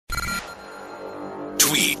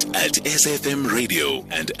Tweet at SFM Radio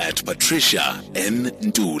and at Patricia N.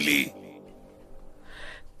 Nduli.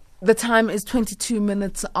 The time is 22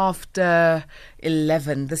 minutes after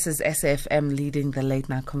 11. This is SFM leading the late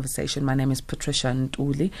night conversation. My name is Patricia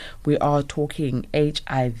Nduli. We are talking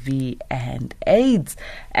HIV and AIDS.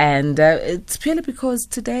 And it's purely because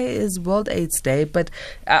today is World AIDS Day. But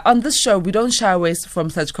on this show, we don't shy away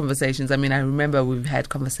from such conversations. I mean, I remember we've had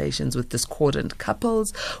conversations with discordant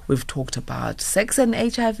couples. We've talked about sex and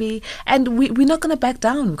HIV. And we're not going to back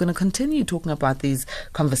down. We're going to continue talking about these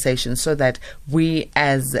conversations so that we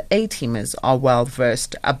as A-teamers are well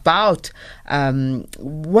versed about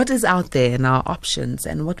what is out there and our options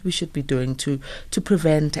and what we should be doing to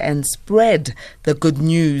prevent and spread the good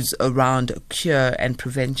news around cure and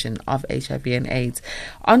prevention of HIV and AIDS.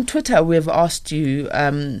 On Twitter, we've asked you,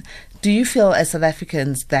 do you feel as South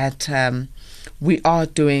Africans that we are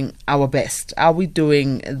doing our best? Are we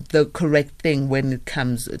doing the correct thing when it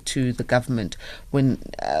comes to the government when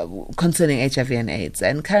concerning HIV and AIDS?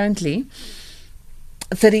 And currently,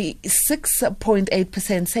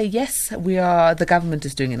 36.8% say yes, the government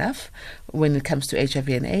is doing enough when it comes to HIV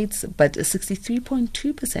and AIDS, but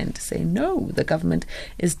 63.2% say no, the government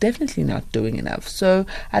is definitely not doing enough. So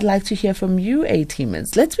I'd like to hear from you,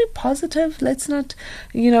 A-teamers. Let's be positive. Let's not,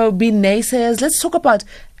 be naysayers. Let's talk about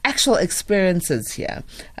actual experiences here,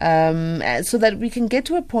 so that we can get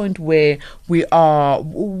to a point where we are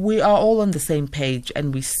all on the same page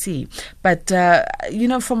and we see. But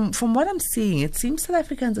from what I'm seeing, it seems South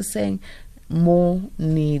Africans are saying more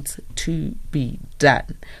needs to be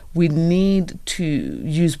done. We need to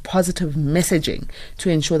use positive messaging to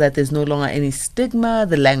ensure that there's no longer any stigma,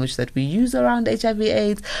 the language that we use around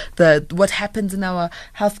HIV/AIDS, what happens in our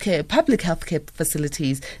public healthcare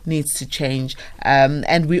facilities needs to change,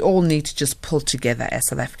 and we all need to just pull together as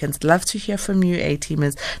South Africans. Love to hear from you,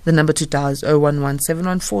 A-teamers. The number to dial is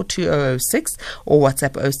 011-714-2006 or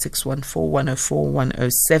WhatsApp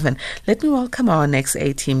 0614-104-107. Let me welcome our next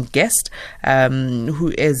A-team guest,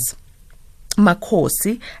 who is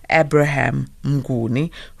Makhosi Abraham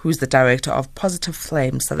Mnguni, who's the director of Positive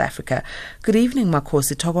Flame South Africa. Good evening,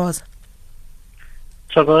 Makhosi. Thokoza.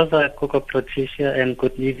 Thokoza, Koko Patricia, and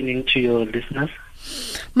good evening to your listeners.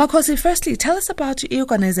 Makhosi, firstly, tell us about your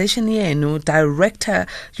organization here. You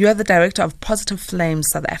are the director of Positive Flame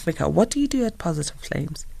South Africa. What do you do at Positive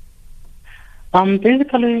Flames?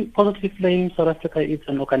 Basically, Positive Flame South Africa is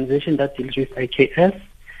an organization that deals with IKS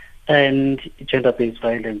and gender-based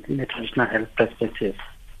violence in a traditional health perspective.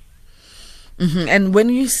 Mm-hmm. And when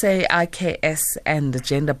you say IKS and the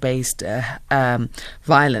gender-based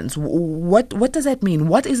violence, what does that mean?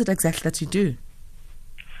 What is it exactly that you do?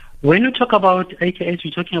 When you talk about IKS,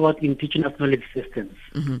 you're talking about indigenous knowledge systems.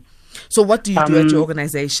 Mm-hmm. So what do you do at your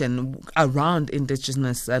organization around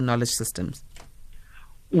indigenous knowledge systems?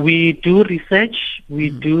 We do research, we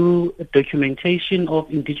do documentation of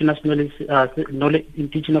indigenous knowledge,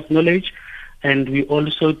 and we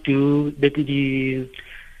also do the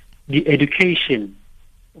education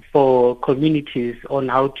for communities on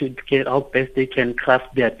how best they can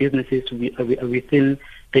craft their businesses within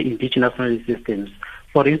the indigenous knowledge systems.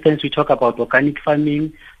 For instance, we talk about organic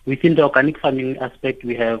farming. Within the organic farming aspect,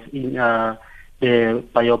 we have the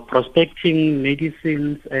bioprospecting,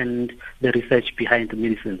 medicines, and the research behind the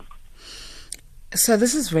medicines. So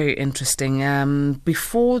this is very interesting.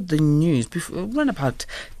 Before the news, around about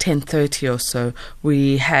 10:30 or so,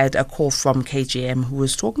 we had a call from KGM who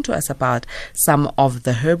was talking to us about some of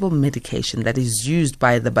the herbal medication that is used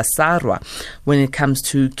by the Basarwa when it comes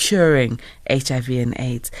to curing HIV and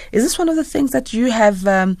AIDS. Is this one of the things that you have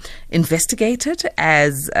investigated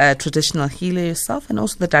as a traditional healer yourself and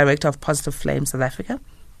also the director of Positive Flame South Africa?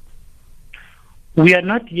 We are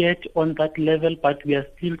not yet on that level, but we are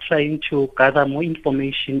still trying to gather more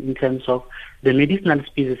information in terms of the medicinal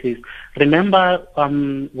species. Remember,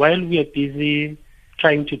 while we are busy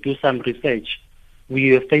trying to do some research,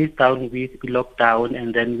 we were faced down with lockdown,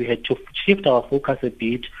 and then we had to shift our focus a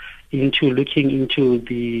bit into looking into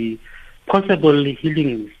the possible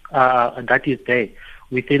healings that is there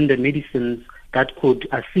within the medicines that could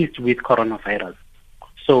assist with coronavirus.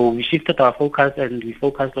 So we shifted our focus and we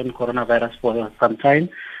focused on coronavirus for some time.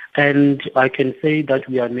 And I can say that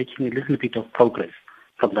we are making a little bit of progress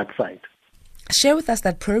from that side. Share with us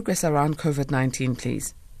that progress around COVID-19,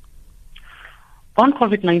 please. On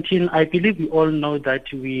COVID-19, I believe we all know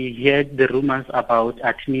that we heard the rumors about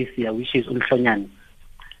Artemisia, which is umhlonyane.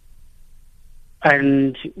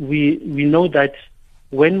 And we know that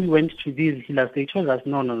when we went to these healers, they told us,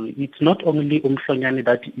 no, it's not only umhlonyane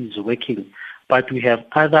that is working, but we have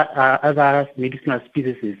other medicinal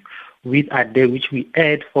species which are there, which we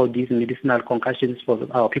add for these medicinal concoctions for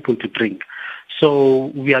our people to drink. So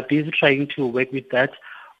we are busy trying to work with that.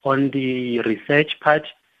 On the research part,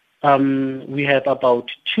 we have about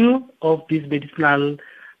 2 of these medicinal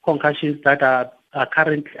concoctions that are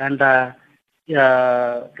currently under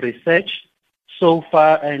research so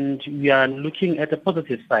far, and we are looking at the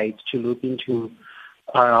positive side to look into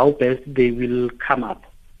how best they will come up.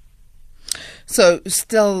 So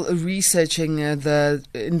still researching the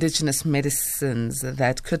indigenous medicines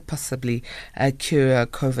that could possibly cure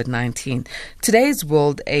COVID-19. Today is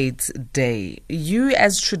World AIDS Day. You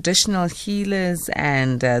as traditional healers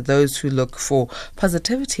and those who look for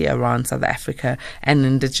positivity around South Africa and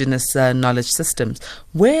indigenous knowledge systems,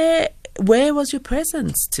 where was your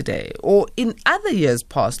presence today or in other years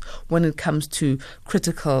past when it comes to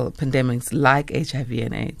critical pandemics like HIV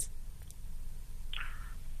and AIDS?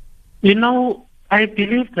 You know, I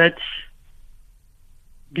believe that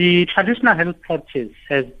the traditional health practice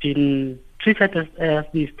has been treated as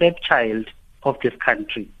the stepchild of this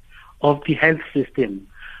country, of the health system,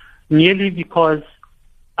 merely because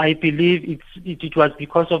I believe it was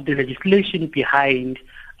because of the legislation behind.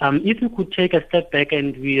 If we could take a step back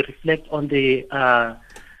and we reflect on the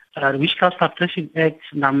Witchcraft Suppression Act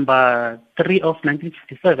number 3 of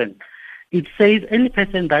 1957, it says any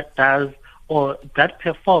person that does or that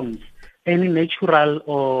performs any natural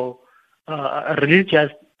or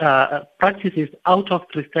religious practices out of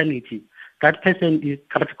Christianity, that person is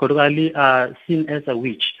categorically seen as a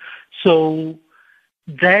witch. So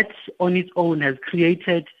that on its own has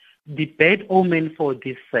created the bad omen for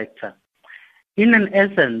this sector. In an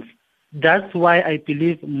essence, that's why I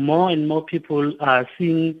believe more and more people are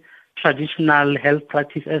seeing traditional health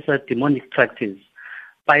practice as a demonic practice.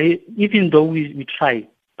 Even though we try,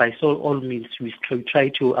 by all means, we try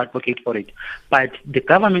to advocate for it. But the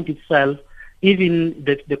government itself, even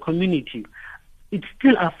the community, it's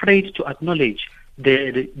still afraid to acknowledge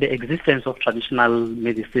the existence of traditional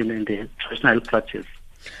medicine and the traditional practice.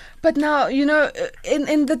 But now, you know,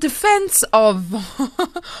 in the defense of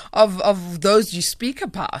of those you speak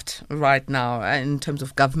about right now in terms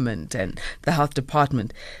of government and the health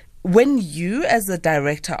department, when you, as the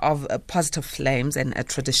director of Positive Flames and a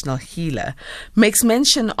traditional healer, makes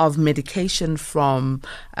mention of medication from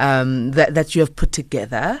that you have put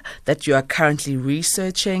together, that you are currently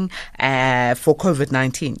researching for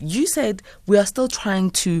COVID-19, you said we are still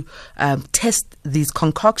trying to test these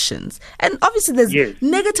concoctions. And obviously there's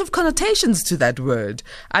negative connotations to that word.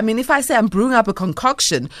 I mean, if I say I'm brewing up a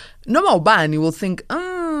concoction, Noma Ubani will think,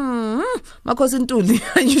 Makhosi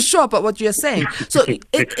Ntuli, are you sure about what you're saying? So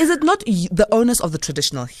is it not the owners of the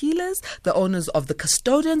traditional healers, the owners of the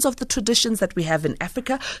custodians of the traditions that we have in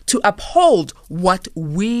Africa to uphold what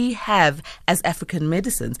we have as African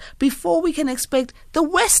medicines before we can expect the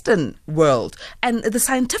Western world and the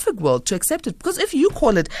scientific world to accept it? Because if you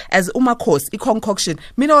call it as umakhosi, a concoction,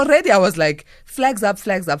 already I was like, flags up,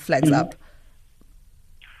 flags up, flags up.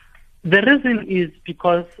 The reason is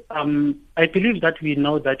because I believe that we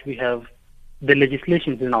know that we have the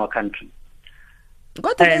legislations in our country. Wait,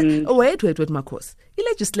 Makhosi. The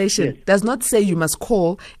legislation does not say you must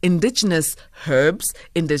call indigenous herbs,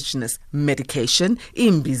 indigenous medication,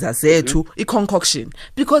 imbiza zethu, a concoction.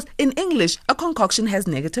 Because in English, a concoction has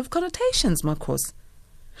negative connotations, Makhosi.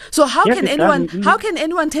 So how can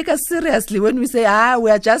anyone take us seriously when we say, we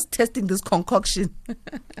are just testing this concoction?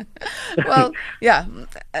 Well,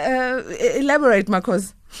 elaborate,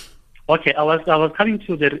 Makhosi. Okay, I was coming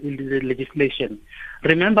to the legislation.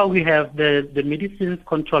 Remember, we have the Medicines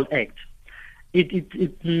Control Act.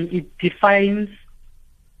 It defines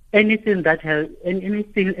anything that has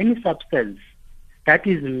any substance that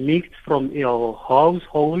is mixed from your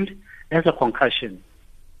household as a concussion.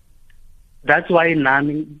 That's why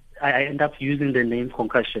I end up using the name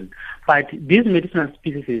concussion. But these medicinal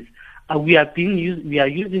species, we are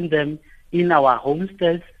using them in our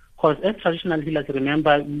homesteads, because as traditional healers,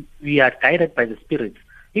 remember, we are guided by the spirits.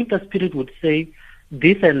 If the spirit would say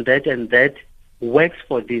this and that works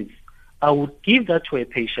for this, I would give that to a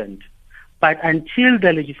patient. But until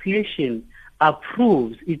the legislation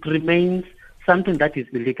approves, it remains something that is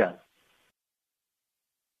illegal.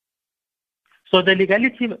 So the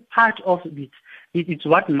legality part of it's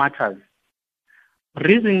what matters.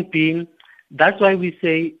 Reason being, that's why we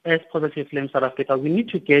say, as Positive Flame South Africa, we need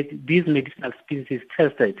to get these medicinal species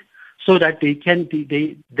tested so that they can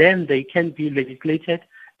be legislated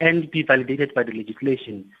and be validated by the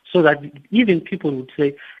legislation. So that even people would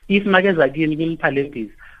say, if Magazine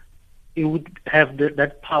Palempis, it would have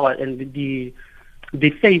that power and the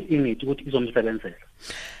faith in it, what is on the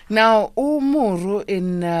Now, Umuru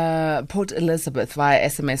in Port Elizabeth via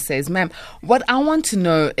SMS says, ma'am, what I want to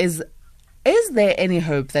know is there any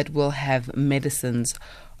hope that we'll have medicines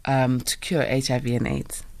to cure HIV and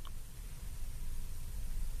AIDS?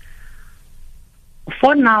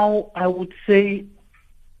 For now, I would say,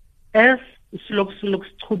 as we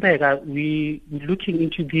looking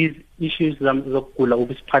into these issues as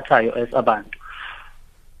abantu.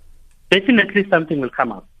 Definitely something will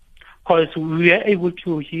come up, because we are able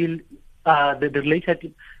to heal the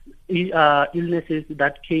related illnesses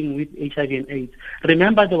that came with HIV and AIDS.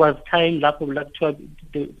 Remember, there was time the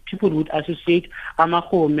people would associate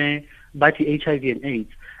amahome but HIV and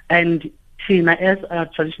AIDS, and Tina, as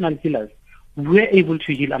traditional healers, we are able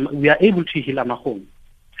to heal amahome.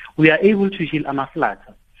 We are able to heal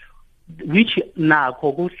amaflata, which now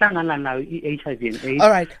HIV and AIDS. All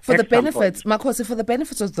right, for the benefits, Makhosi, for the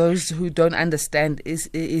benefits of those who don't understand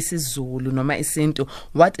isiZulu noma isintu,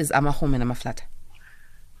 what is amahome and amaflata?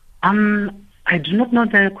 I do not know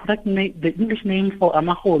the correct name, the English name for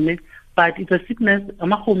amahome, but it's a sickness.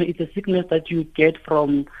 Amahome is a sickness that you get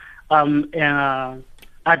from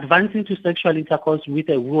advancing to sexual intercourse with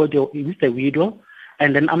a widow.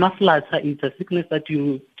 And then amaflata is a sickness that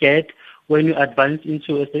you get when you advance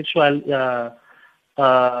into a sexual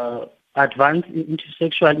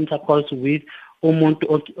intercourse with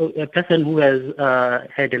a person who has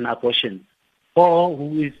had an abortion or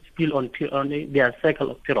who is still on their cycle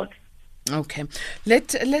of period. Okay.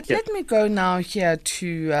 Let me go now here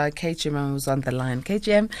to KGM, who's on the line.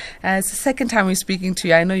 KGM, it's the second time we're speaking to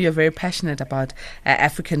you. I know you're very passionate about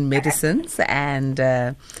African medicines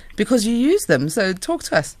and because you use them. So talk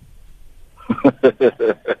to us.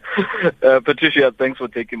 Patricia, thanks for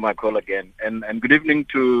taking my call again. And good evening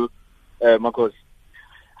to Makhosi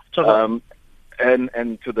and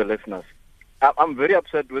to the listeners. I'm very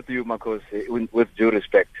upset with you, Makhosi, with due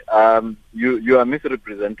respect. You are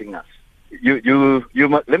misrepresenting us. You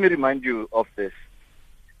let me remind you of this.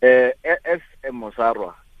 As a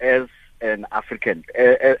Mosarwa, as an African,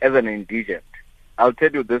 as an indigent, I'll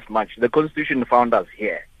tell you this much. The Constitution found us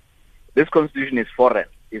here. This Constitution is foreign,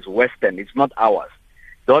 is Western, it's not ours.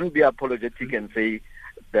 Don't be apologetic and say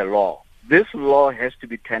the law. This law has to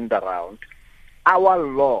be turned around. Our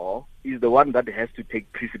law is the one that has to take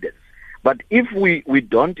precedence. But if we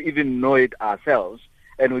don't even know it ourselves,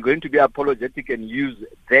 and we're going to be apologetic and use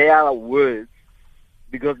their words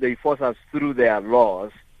because they force us through their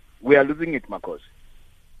laws, we are losing it, Makhosi.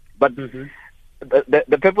 But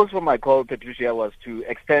the purpose for my call, Patricia, was to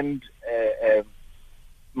extend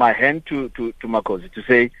my hand to Makhosi to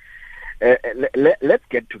say, let's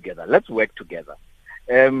get together, let's work together.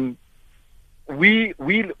 We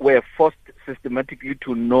were forced systematically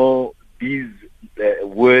to know these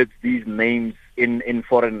words, these names in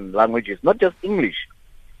foreign languages, not just English.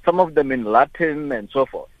 Some of them in Latin and so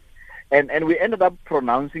forth. And we ended up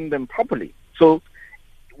pronouncing them properly. So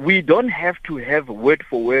we don't have to have word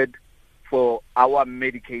for word for our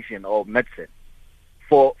medication or medicine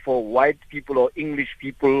for white people or English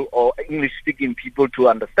people or English-speaking people to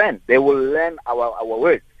understand. They will learn our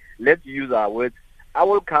words. Let's use our words. I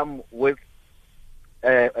will come with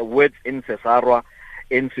words in Sesarwa,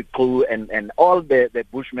 in Sikhu, and all the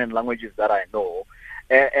Bushman languages that I know.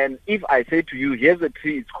 And if I say to you, here's a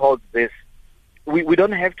tree, it's called this, we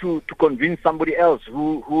don't have to convince somebody else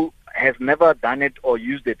who has never done it or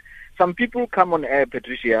used it. Some people come on air,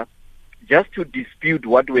 Patricia, just to dispute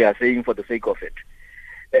what we are saying for the sake of it.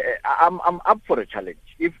 I'm up for a challenge.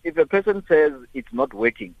 If a person says it's not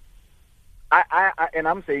working, and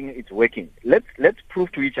I'm saying it's working, let's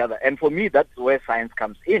prove to each other. And for me, that's where science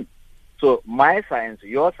comes in. So my science,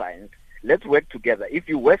 your science, let's work together. If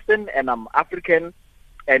you're Western and I'm African,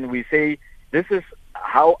 and we say this is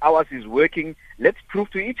how ours is working, let's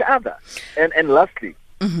prove to each other. And lastly,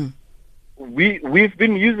 we've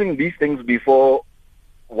been using these things before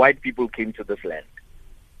white people came to this land.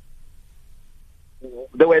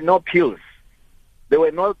 There were no pills. There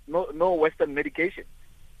were no Western medication.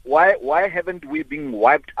 Why haven't we been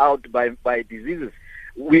wiped out by diseases?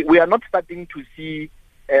 We are not starting to see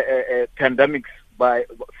pandemics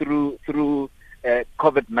through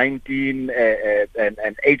COVID-19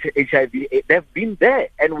 and HIV. They've been there,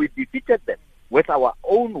 and we defeated them with our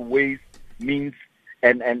own ways, means,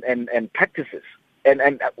 and practices.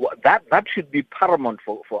 And that should be paramount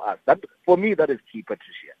for us. That, for me, that is key,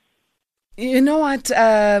 Patricia. You know what,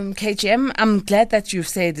 KGM, I'm glad that you've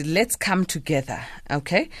said, let's come together,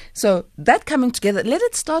 okay? So that coming together, let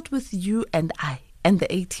it start with you and I and the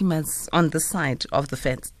A-teamers on the side of the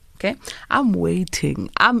fence. Okay, I'm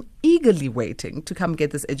waiting. I'm eagerly waiting to come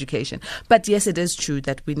get this education. But yes, it is true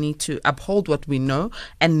that we need to uphold what we know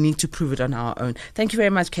and need to prove it on our own. Thank you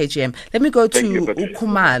very much, KGM. Let me go to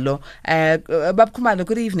Ukumalo. Bab Kumalo,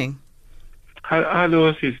 good evening.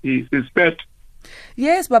 Hello, Sister.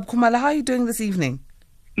 Yes, Bab Kumalo, how are you doing this evening?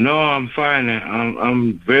 No, I'm fine.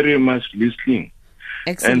 I'm very much listening.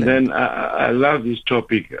 Excellent. And then I love this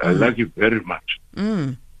topic. I like it very much.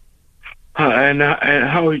 And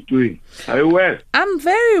how are you doing? Are you well? I'm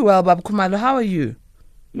very well, Bab Kumalo. How are you?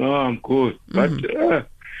 No, I'm good. But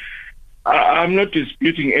I'm not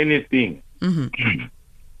disputing anything.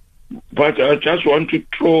 But I just want to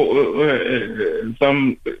throw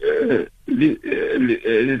some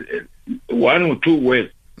one or two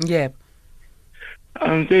words. Yeah.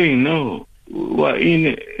 I'm saying, no, we're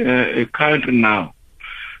in a country now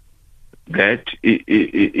that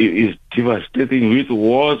is devastating with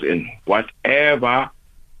wars and whatever.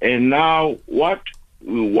 And now what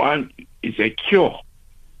we want is a cure.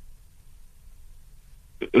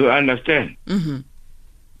 You understand?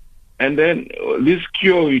 And then this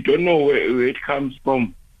cure, we don't know where it comes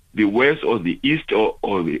from, the West or the East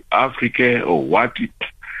or the Africa or what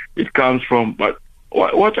it comes from. But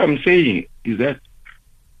what I'm saying is that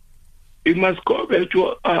it must go back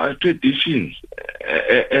to our traditions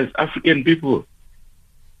as African people.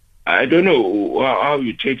 I don't know how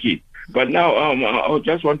you take it, but now I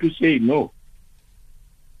just want to say no.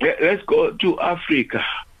 Let's go to Africa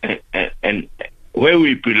and where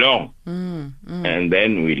we belong, and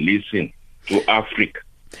then we listen to Africa.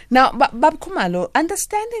 Now, Bab Kumalo,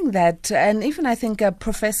 understanding that, and even I think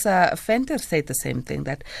Professor Venter said the same thing,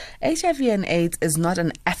 that HIV and AIDS is not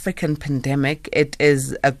an African pandemic, it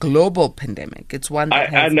is a global pandemic. It's one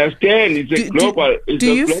that I understand, it's a global...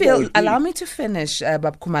 Do you feel, allow me to finish,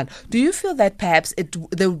 Bab Kumalo, do you feel that perhaps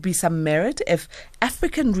there would be some merit if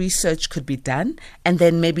African research could be done, and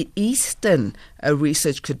then maybe Eastern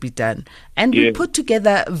research could be done, and we put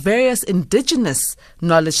together various indigenous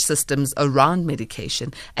knowledge systems around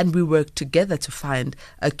medication, and we work together to find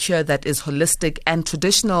a cure that is holistic and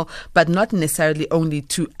traditional, but not necessarily only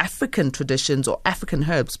to African traditions or African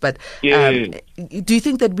herbs. But do you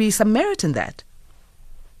think there'd be some merit in that?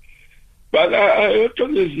 But I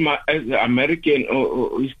talk as American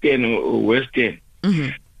or Eastern or Western.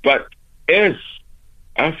 But as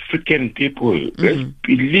African people, let's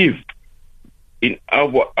believe in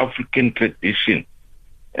our African tradition,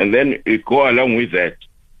 and then we go along with that,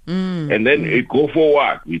 and then we go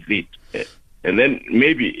forward with it, and then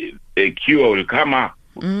maybe a cure will come up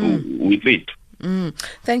with it.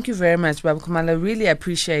 Thank you very much, Bab Kumalo. I really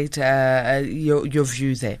appreciate your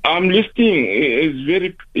view there. I'm listening. It's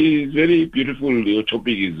very beautiful. Your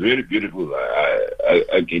topic is very beautiful.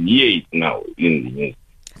 I can hear it now in the news.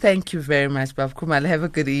 Thank you very much, Bab Kumalo. Have a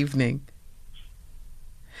good evening.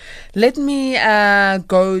 Let me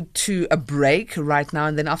go to a break right now,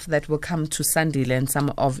 and then after that we'll come to Sandile and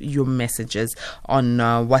some of your messages on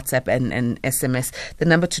WhatsApp and SMS. The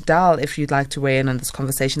number to dial if you'd like to weigh in on this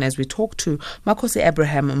conversation as we talk to Makhosi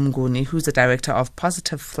Abraham Mnguni, who's the director of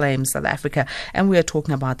Positive Flame South Africa, and we are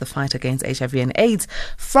talking about the fight against HIV and AIDS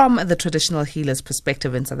from the traditional healer's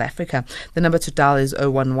perspective in South Africa. The number to dial is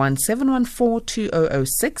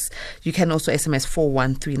 011-714-2006. You can also SMS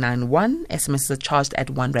 41391. SMS is charged at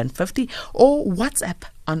R1.50, or WhatsApp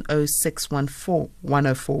on 0614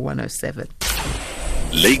 104 107.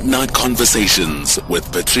 Late Night Conversations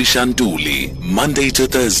with Patricia Nduli, Monday to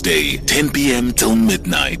Thursday, 10 p.m. till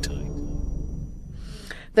midnight.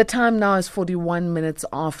 The time now is 41 minutes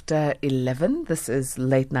after 11. This is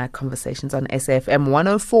Late Night Conversations on SAFM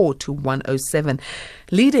 104 to 107,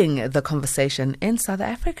 leading the conversation in South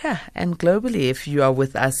Africa and globally. If you are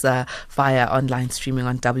with us via online streaming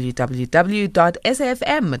on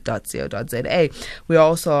www.safm.co.za. We are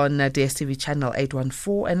also on DSTV channel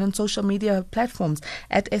 814 and on social media platforms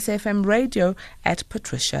at SAFM Radio, at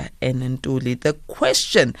Patricia Nduli. The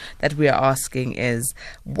question that we are asking is,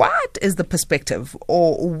 what is the perspective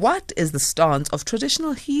or what is the stance of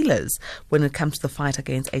traditional healers when it comes to the fight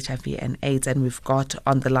against HIV and AIDS? And we've got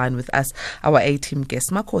on the line with us our A-team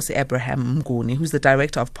guest, Makhosi Abraham Mnguni, who's the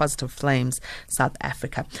director of Positive Flames South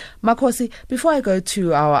Africa. Makhosi, before I go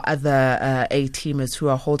to our other A-teamers who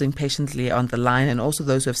are holding patiently on the line and also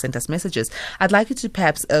those who have sent us messages, I'd like you to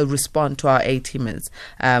perhaps respond to our A-teamers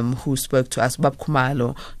who spoke to us, Bab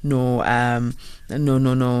Kumalo, no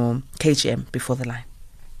KGM before the line.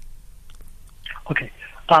 Okay.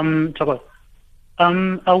 I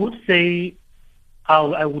would say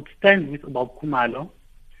I would stand with Bob Kumalo.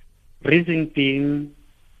 Reason being,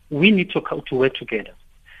 we need to work together.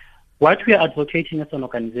 What we are advocating as an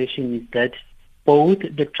organization is that both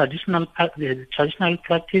the traditional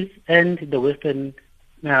practice and the Western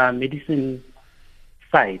medicine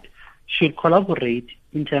side should collaborate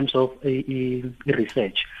in terms of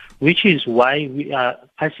research, which is why we are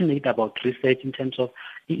passionate about research in terms of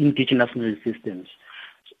indigenous knowledge systems.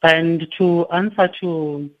 And to answer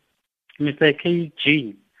to Mr.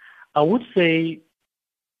 KG, I would say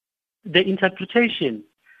the interpretation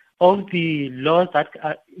of the laws that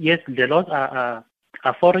yes, the laws are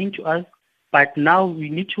foreign to us, but now we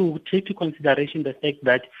need to take into consideration the fact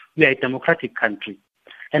that we are a democratic country.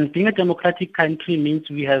 And being a democratic country means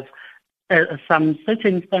we have some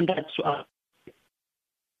certain standards to us.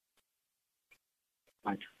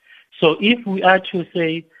 So if we are to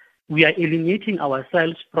say we are alienating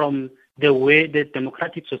ourselves from the way the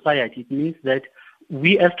democratic society, it means that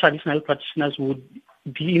we as traditional practitioners would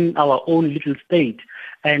be in our own little state,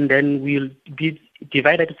 and then we'll be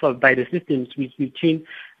divided by the systems between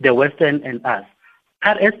the Western and us.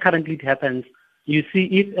 As currently it happens, you see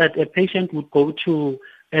if a patient would go to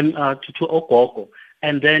Ogogo,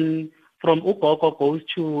 and then from Ogogo goes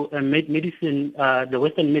to medicine, the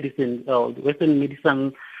Western medicine, or the Western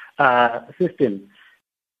medicine system,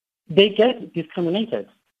 they get discriminated.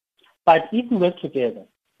 But if we work together,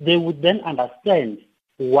 they would then understand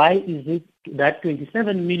why is it that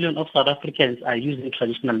 27 million of South Africans are using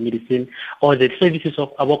traditional medicine or the services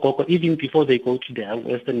of Ogogo even before they go to their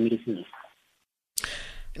Western medicines.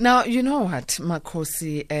 Now, you know what,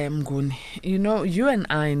 Makhosi Mnguni, you and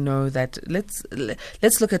I know that let's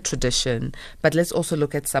look at tradition, but let's also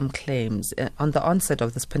look at some claims. On the onset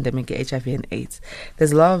of this pandemic, HIV and AIDS,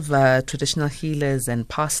 there's a lot of traditional healers and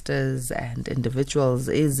pastors and individuals,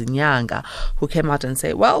 Nyanga, who came out and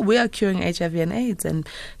say, well, we are curing HIV and AIDS, and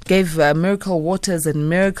gave miracle waters and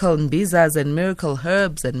miracle mbizas and miracle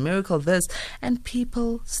herbs and miracle this, and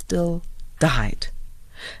people still died.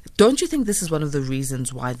 Don't you think this is one of the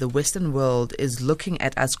reasons why the Western world is looking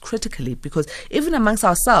at us critically? Because even amongst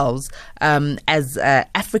ourselves, as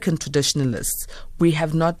African traditionalists, we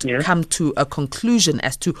have not come to a conclusion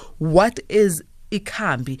as to what is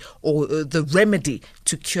ikambi, or the remedy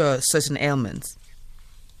to cure certain ailments.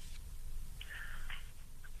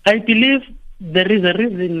 I believe there is a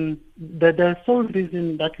reason, the sole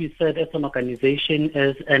reason that we said as an organization,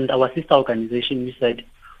 and our sister organization, we said,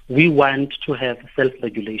 we want to have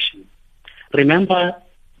self-regulation. Remember,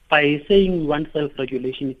 by saying we want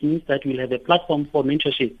self-regulation, it means that we'll have a platform for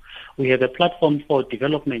mentorship, we have a platform for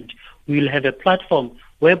development, we'll have a platform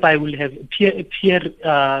whereby we'll have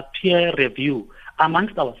peer review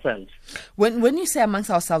amongst ourselves. When you say amongst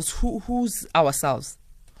ourselves, who's ourselves?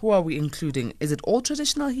 Who are we including? Is it all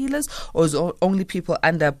traditional healers, or is it only people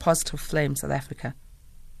under Positive Flame South Africa?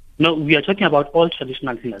 No, we are talking about all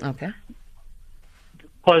traditional healers. Okay.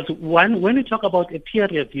 Because when we talk about a peer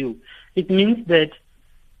review, it means that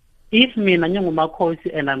if me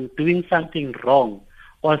Makhosi and I'm doing something wrong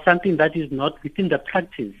or something that is not within the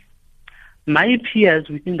practice, my peers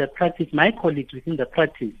within the practice, my colleagues within the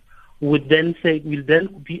practice will then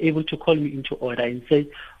be able to call me into order and say,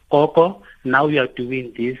 Koko, now we are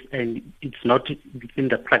doing this and it's not within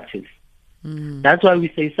the practice. That's why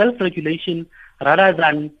we say self-regulation rather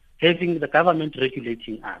than having the government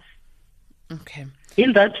regulating us. Okay.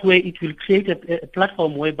 In that way, it will create a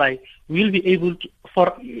platform whereby we'll be able to,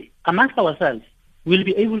 amongst ourselves, we'll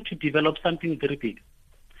be able to develop something very big.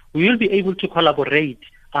 We will be able to collaborate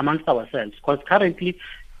amongst ourselves, because currently,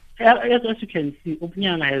 as you can see,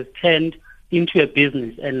 Ubunyanga has turned into a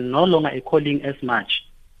business and no longer a calling as much.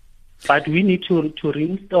 But we need to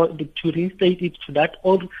reinstate it to that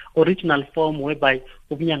original form whereby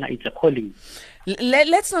Ubunyanga is a calling.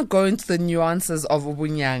 Let's not go into the nuances of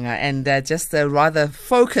Ubunyanga and just rather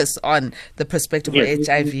focus on the perspective of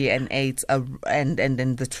HIV and AIDS and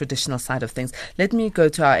the traditional side of things. Let me go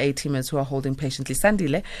to our A-teamers who are holding patiently.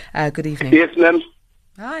 Sandile, good evening. Yes, ma'am.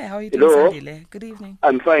 Hi, how are you doing, Sandile? Good evening.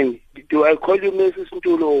 I'm fine. Do I call you Mrs.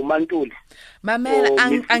 Ntuli or Mantuli?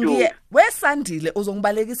 Mamela, where's Sandile?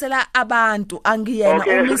 Uzongibalekisela abantu angiyena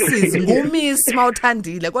uMrs. nguMiss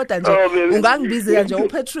mawuthandile kodwa nje ungangibizela nje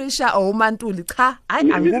uPatricia or uMantuli. Cha,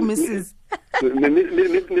 hayi anguMrs.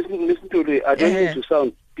 Miss Ntuli, I don't need to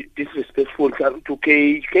sound disrespectful to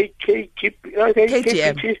KGM.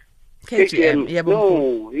 Yeah,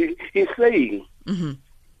 no, he's saying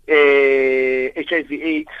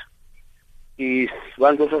HIV/AIDS is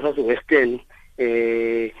one of the Western.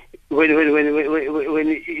 When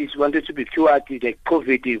it's wanted to be cured, the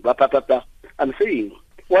COVID, I'm saying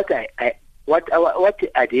what are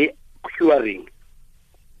they curing?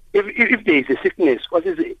 If there is a sickness, what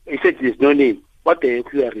is it? He said there's no name. What they are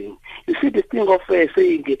curing? You see, the thing of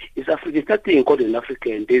saying is African, it's nothing called an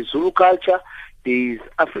African. There's Zulu culture, there's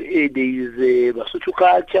Basotho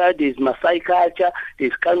culture, there's Maasai culture,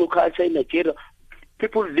 there's Kanu culture in Nigeria.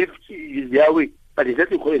 People live their way, but it's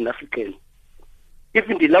nothing called an African.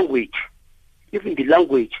 Even the language,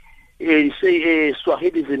 say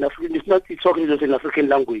Swahili is an African. It's not Swahili is an African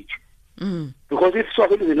language. Because if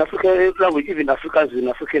Swahili is an African language, even Afrikaans is an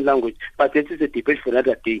African language. But that is a debate for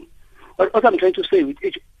another day. But what I'm trying to say,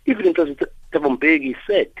 even in President Mbeki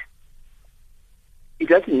said, he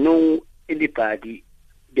doesn't know anybody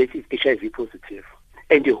that is HIV positive,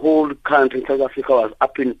 and the whole country in South Africa was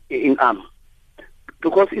up in arms.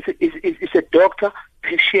 Because it's a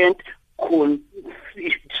doctor-patient,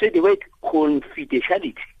 say the word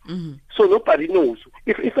confidentiality. So nobody knows.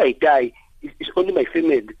 If I die, it's only my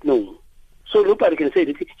family that knows. So nobody can say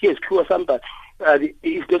that he has cured somebody.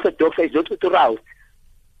 It's not a doctor, it's not a rouse.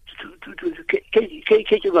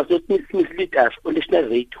 KJ must not mislead us on national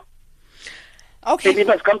radio. Okay. And he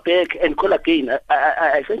must come back and call again.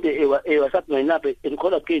 I send a WhatsApp my number and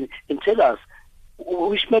call again and tell us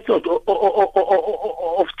which method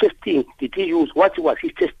of testing did he use? What was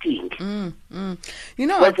he testing? You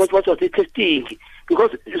know what was he testing?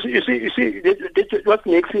 Because you see, what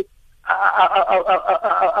makes it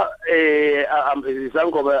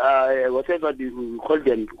whatever you call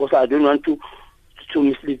them, because I don't want to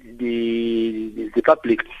mislead the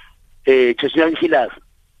public. Traditional healers.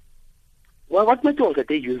 Well, what methods are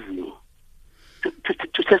they using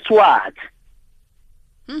to test what?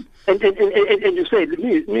 And you say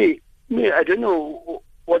me, I don't know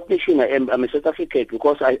what nation I am. I'm a South African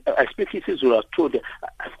because I speak isiZulu. I was told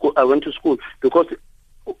I went to school because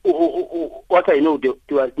what I know there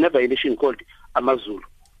was never a nation called AmaZulu,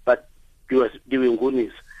 but there were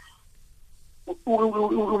Ngunis.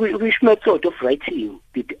 Which method of writing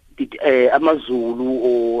did AmaZulu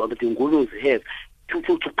or the Ngulus have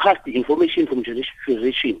to pass the information from generation to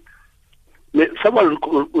generation? Someone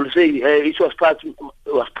will say it was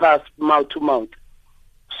passed mouth to mouth.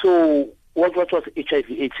 So what was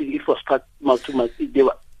HIV/AIDS? It was passed mouth to mouth. There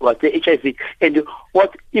was the HIV, and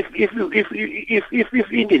what if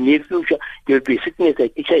in the near future there will be a sickness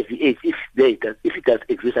like HIV/AIDS? If it does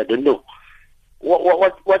exist, I don't know.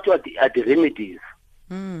 What are the remedies?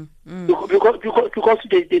 Because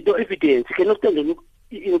there's no evidence. You cannot stand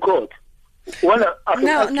in court. Now,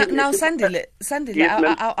 Sandile,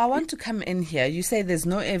 Yes, I want to come in here. You say there's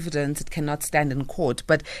no evidence, it cannot stand in court.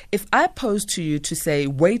 But if I pose to you to say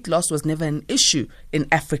weight loss was never an issue in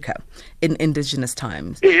Africa in indigenous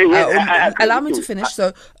times, allow me to finish.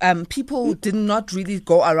 So people did not really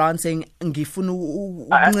go around saying,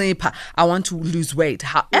 I want to lose weight.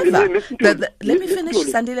 However, let me finish,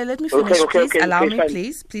 Sandile, let me finish. Please allow me,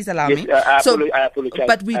 please allow me. I apologize.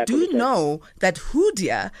 But we do know that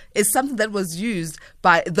Hoodia is something that was used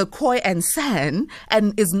by the Khoi and San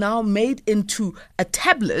and is now made into a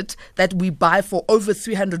tablet that we buy for over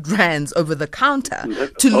 300 rands over the counter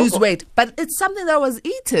to lose weight. But it's something that was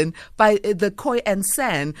eaten by the Khoi and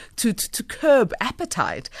San to curb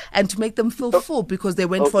appetite and to make them feel full because they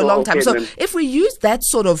went for a long time. So if we use that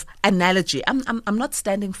sort of analogy, I'm not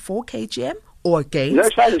standing for KGM or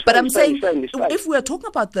against, but I'm saying if we're talking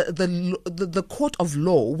about the court of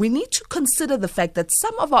law, we need to consider the fact that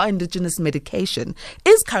some of our indigenous medication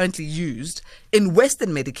is currently used in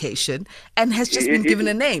Western medication and has just been given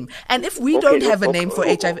a name. And if we don't have a name for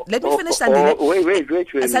HIV, let me finish, Sandile. Wait.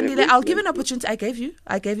 Sandile, I'll give an opportunity. I gave you,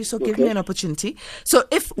 so give me an opportunity. So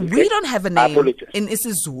if we don't have a name in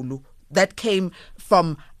isiZulu that came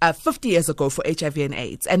from 50 years ago for HIV and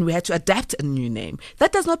AIDS, and we had to adapt a new name,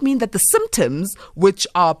 that does not mean that the symptoms, which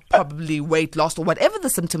are probably weight loss or whatever the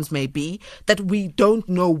symptoms may be, that we don't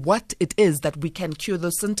know what it is that we can cure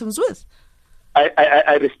those symptoms with.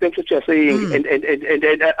 I respect what you're saying, and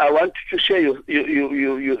I want to share your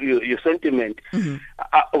sentiment.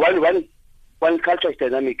 One culture is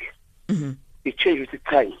dynamic. It changes with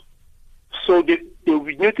time. So the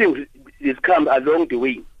new things will come along the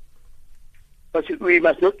way. But we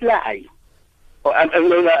must not lie. I'm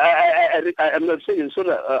not saying so.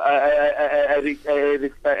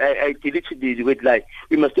 I deleted the word lie.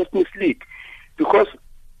 We must not mislead, because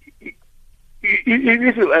if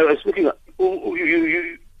I was speaking,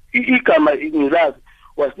 Ikama in Laz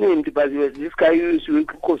was named by this guy who used to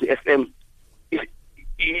call the FM.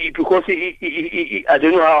 Because I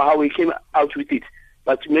don't know how he came out with it,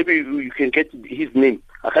 but maybe you can get his name.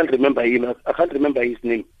 I can't remember him. I can't remember his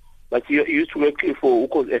name. But he used to work for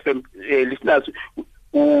Ukos FM. Listeners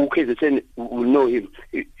who KZN will know him.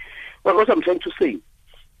 But what I'm trying to say,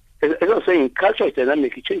 as I was saying, culture is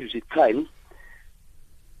dynamic. It changes with time.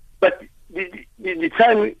 But the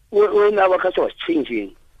time when our culture was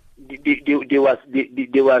changing, there was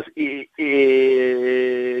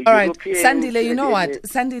all right, Sandile, you know what?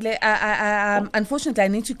 Sandile, unfortunately, I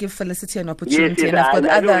need to give Felicity an opportunity, and I've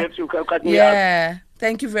got other. Yeah,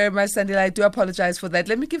 thank you very much, Sandile. I do apologize for that.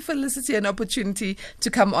 Let me give Felicity an opportunity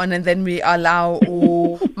to come on, and then we allow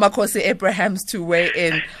Makhosi Abrahams to weigh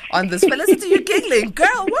in on this. Felicity, you're giggling,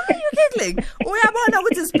 girl. Why are you giggling?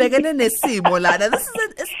 This is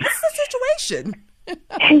a situation.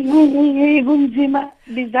 Kunzima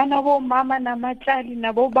bizana bomama namatshali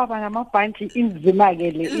nabo baba namabhanti inzima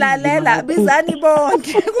ke le lalela bizani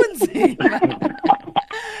bonke kunzima.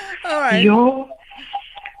 All right. Yo,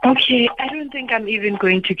 okay, I don't think I'm even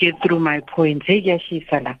going to get through my points. Hey,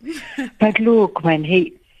 Yashisala. But look, man,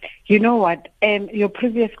 hey, you know what? Your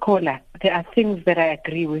previous caller, there are things that I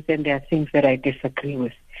agree with and there are things that I disagree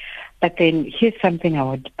with. But then here's something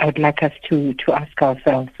I would like us to ask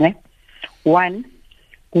ourselves. Eh? One,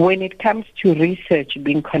 when it comes to research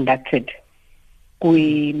being conducted,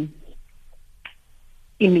 we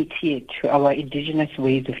imitate our indigenous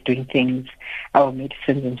ways of doing things, our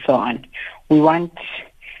medicines and so on. We want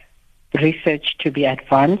research to be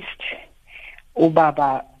advanced.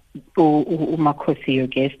 Ubaba Makhosi, your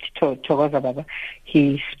guest, Togoza Baba,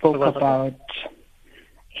 he spoke about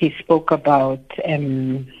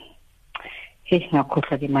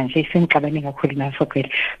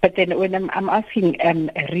but then when I'm asking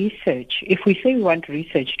research, if we say we want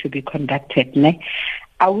research to be conducted,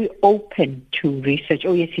 are we open to research?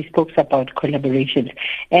 Oh yes, he spoke about collaborations,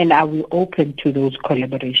 and are we open to those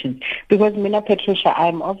collaborations? Because Mina Patricia,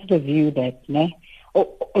 I'm of the view that,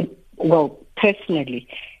 well, personally,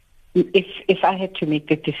 if I had to make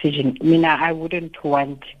the decision, Mina, I wouldn't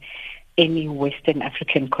want any Western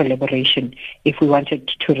African collaboration if we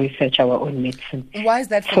wanted to research our own medicine. Why is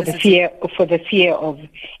that? For the fear of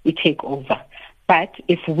it take over. But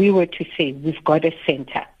if we were to say we've got a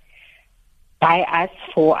center by us,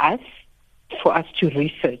 for us to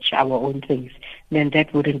research our own things, then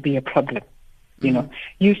that wouldn't be a problem. You know,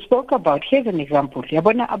 you spoke about, here's an example.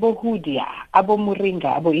 Yabona abo hudia, abo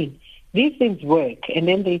muringa, abo in. These things work, and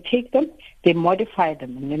then they take them, they modify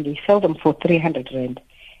them, and then they sell them for 300 rand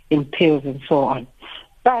in pills and so on.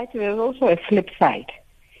 But there's also a flip side.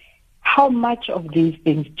 How much of these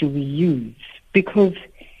things do we use? Because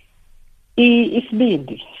it's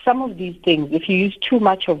been some of these things, if you use too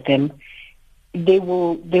much of them, they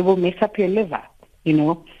will mess up your liver, you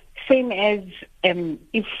know. Same as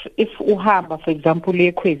if uhamba, for example,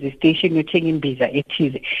 the station you're taking Biza,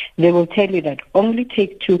 they will tell you that only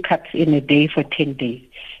take 2 cups in a day for 10 days,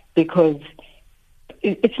 because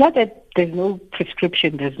it's not that there's no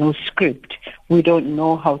prescription, there's no script. We don't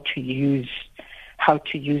know how to use our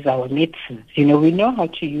medicines. You know, we know how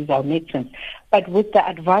to use our medicines. But with the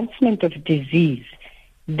advancement of disease,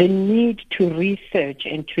 the need to research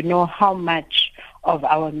and to know how much of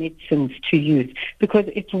our medicines to use. Because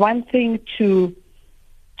it's one thing to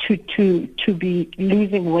be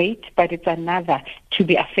losing weight, but it's another to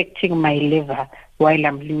be affecting my liver while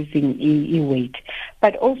I'm losing weight.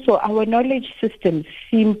 But also our knowledge systems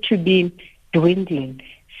seem to be dwindling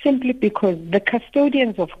simply because the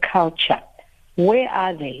custodians of culture, where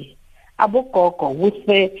are they? Abogogo,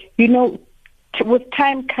 with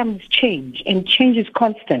time comes change, and change is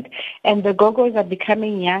constant. And the gogos are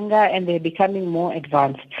becoming younger and they're becoming more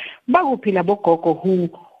advanced. Bagupila bogogo who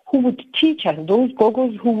would teach us, those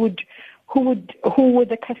gogos who were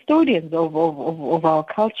the custodians of our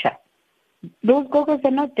culture. Those gogos are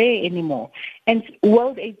not there anymore. And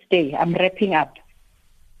World AIDS Day, I'm wrapping up.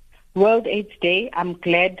 World AIDS Day, I'm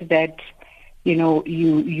glad that,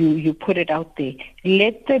 you put it out there.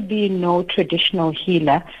 Let there be no traditional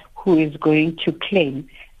healer who is going to claim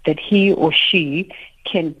that he or she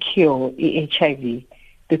can cure HIV,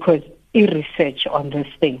 because research on this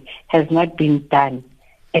thing has not been done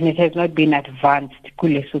and it has not been advanced.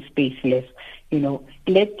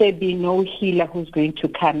 Let there be no healer who's going to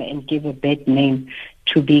come and give a bad name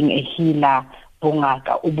to being a healer.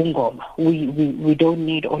 We don't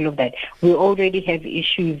need all of that. We already have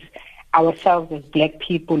issues ourselves as black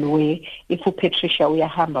people where if Patricia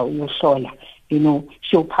uyahamba uyosola,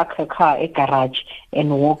 she'll park her car at garage and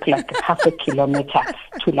walk like half a kilometer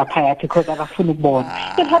to La Paya because of a full born.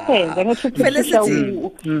 It happens. And it's Felicity.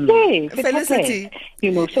 Felicity.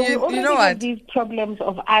 So we already have these problems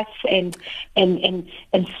of us and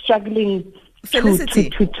struggling Felicity.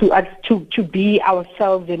 to be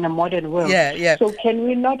ourselves in a modern world. Yeah. So can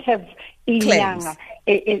we not have claims?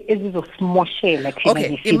 Okay,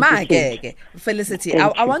 Felicity,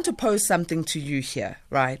 I want to pose something to you here,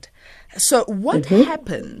 right? So what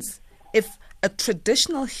happens if a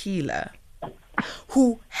traditional healer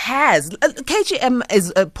who has KGM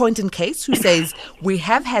is a point in case who says we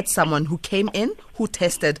have had someone who came in who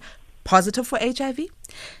tested positive for HIV,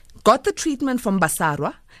 got the treatment from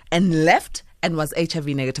Basarwa and left and was HIV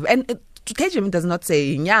negative. And KGM does not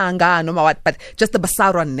say Nyanga, no matter what, but just the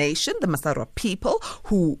Basarwa nation, the Basarwa people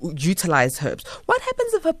who utilize herbs. What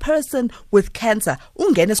happens if a person with cancer,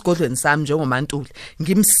 ungene esigodlweni sami njengoMaNtuli,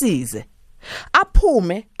 ngimsize,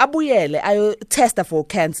 aphume, abuyele, I test for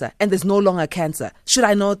cancer, and there's no longer cancer? Should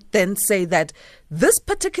I not then say that this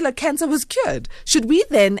particular cancer was cured? Should we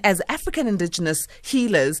then, as African indigenous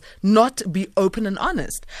healers, not be open and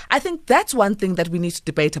honest? I think that's one thing that we need to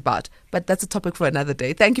debate about, but that's a topic for another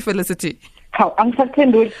day. Thank you, Felicity. How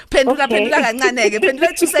Pendula kancane-ke.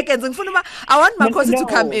 Pendula 2 seconds. I want Makhosi to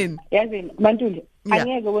come in. Yes, Mantuli,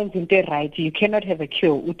 angeke wenze into right. You cannot have a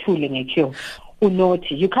cure, uthule ngecure.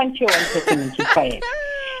 Unoti. You can't cure one person and keep quiet.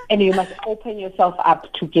 And you must open yourself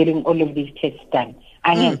up to getting all of these tests done.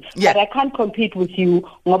 But I can't compete with you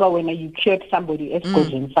ngoba when you cured somebody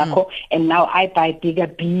esigodlweni sakho and now I buy bigger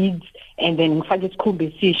beads and then ngifake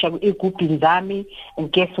isikhumbi sisha igubhini zami,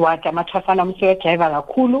 and guess what, amathwasana amsewajiva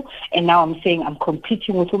kakhulu, and now I'm saying I'm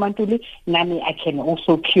competing with uMaNtuli. Nami I can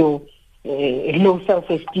also cure low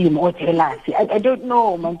self-esteem or jealousy. I don't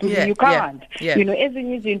know, Mantuli, you can't. You know,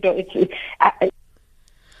 ezinye izinto it's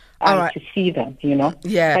all right. To see them, you know.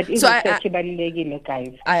 Yeah. But so guys.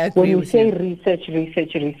 I agree. When you with say you. research,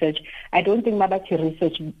 I don't think Mabati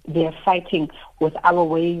research, they're fighting with our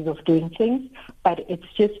ways of doing things, but it's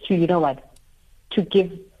just to, you know what, to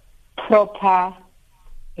give proper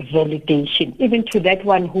validation, even to that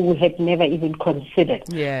one who had never even considered.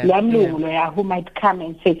 Who might come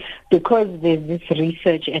and say, because there's this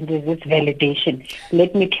research and there's this validation,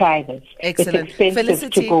 let me try this. Excellent. It's expensive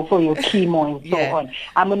Felicity. to go for your chemo and so on.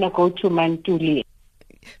 I'm going to go to Mantuli.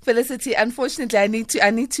 Felicity, unfortunately, I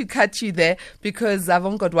need to cut you there because I've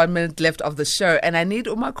only got 1 minute left of the show, and I need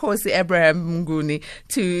Makhosi Abraham Mnguni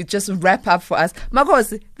to just wrap up for us.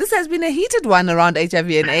 Makhosi, this has been a heated one around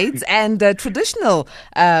HIV and AIDS and traditional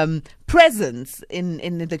presence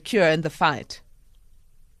in the cure and the fight.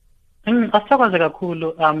 You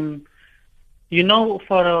know,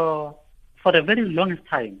 for a very long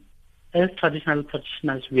time, as traditional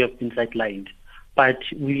practitioners, we have been sidelined, but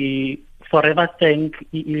we forever thank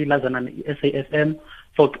Lazan and SAFM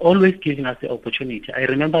for always giving us the opportunity. I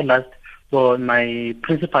remember last, my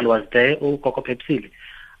principal was there, Koko Pepsili,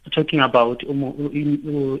 talking about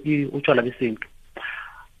Uchwala Besintu.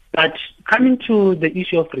 But coming to the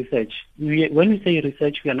issue of research, when we say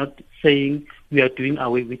research, we are not saying we are doing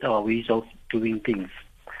away with our ways of doing things,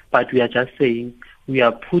 but we are just saying we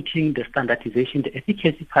are putting the standardization, the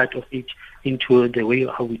efficacy part of it into the way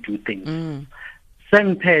how we do things.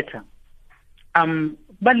 Saying Peter, but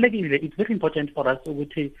it's very important for us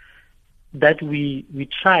that we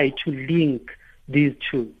try to link these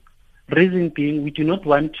two. Reason being, we do not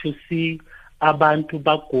want to see abantu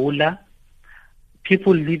bagula,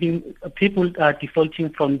 people are defaulting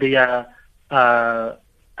from their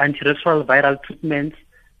antiretroviral viral treatments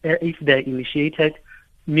if they're initiated,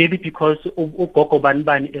 maybe because Gogo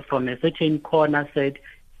Banban from a certain corner said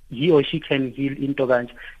he or she can heal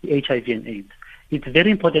HIV and AIDS. It's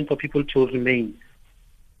very important for people to remain,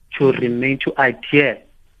 to adhere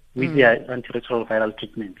with their antiretroviral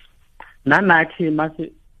treatments.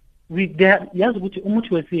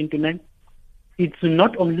 It's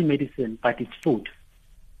not only medicine, but it's food.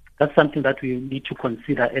 That's something that we need to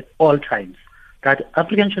consider at all times. That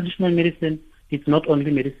African traditional medicine, it's not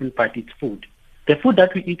only medicine, but it's food. The food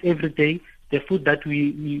that we eat every day, the food that we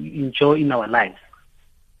enjoy in our lives.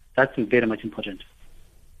 That's very much important.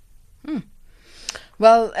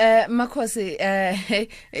 Well, Makhosi,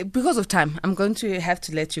 because of time, I'm going to have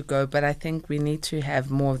to let you go, but I think we need to have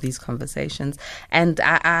more of these conversations. And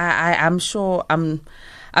I'm sure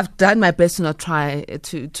I've done my best to not try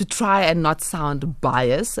and not sound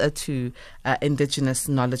biased to indigenous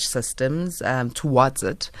knowledge systems towards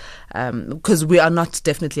it, because we are not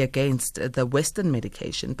definitely against the Western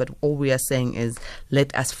medication, but all we are saying is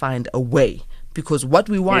let us find a way. Because what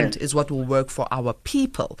we want is what will work for our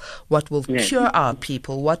people, what will cure our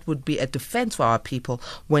people, what would be a defense for our people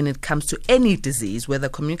when it comes to any disease, whether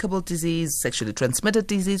communicable disease, sexually transmitted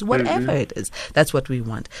disease, whatever it is. That's what we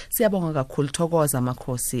want. Siyabonga kakhulu, thokoza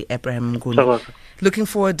Makhosi Abraham Mnguni. Looking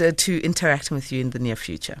forward to interacting with you in the near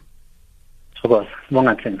future.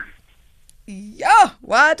 Yeah,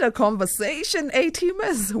 what a conversation,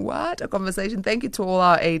 A-teamers. What a conversation. Thank you to all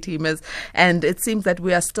our A-teamers. And it seems that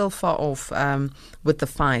we are still far off with the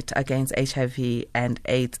fight against HIV and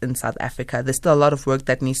AIDS in South Africa. There's still a lot of work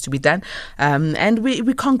that needs to be done. And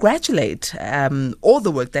we congratulate all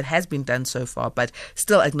the work that has been done so far, but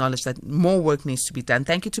still acknowledge that more work needs to be done.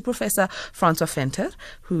 Thank you to Professor Francois Venter,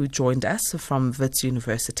 who joined us from Wits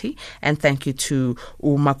University. And thank you to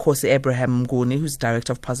Makhosi Abraham Mnguni, who's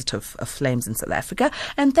Director of Positive Flames in South Africa.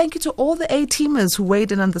 And thank you to all the A-teamers who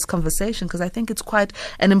weighed in on this conversation, because I think it's quite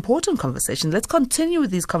an important conversation. Let's continue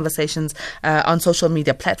with these conversations on social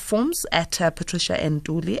media platforms at Patricia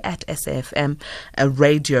Nduli at SAFM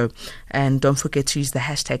Radio. And don't forget to use the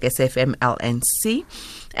hashtag SAFMLNC.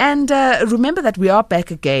 And remember that we are back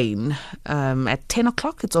again at 10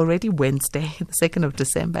 o'clock. It's already Wednesday, the 2nd of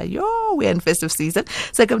December. We're in festive season.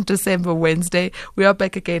 2nd of December, Wednesday. We are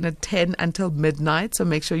back again at 10 until midnight, so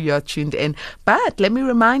make sure you are tuned in. But let me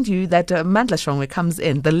remind you that Mandla Shongwe comes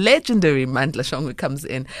in, the legendary Mandla Shongwe comes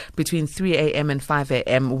in between 3 a.m. and 5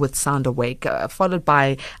 a.m. with Sound Awake, followed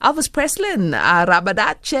by Elvis Preslin,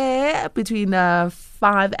 Rabadache, between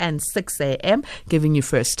 5 and 6 a.m., giving you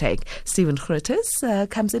first take. Stephen Gritters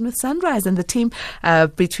comes in with Sunrise, and the team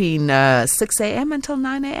between 6 a.m. until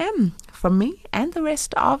 9 a.m. From me and the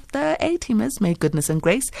rest of the A-teamers, may goodness and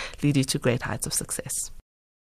grace lead you to great heights of success.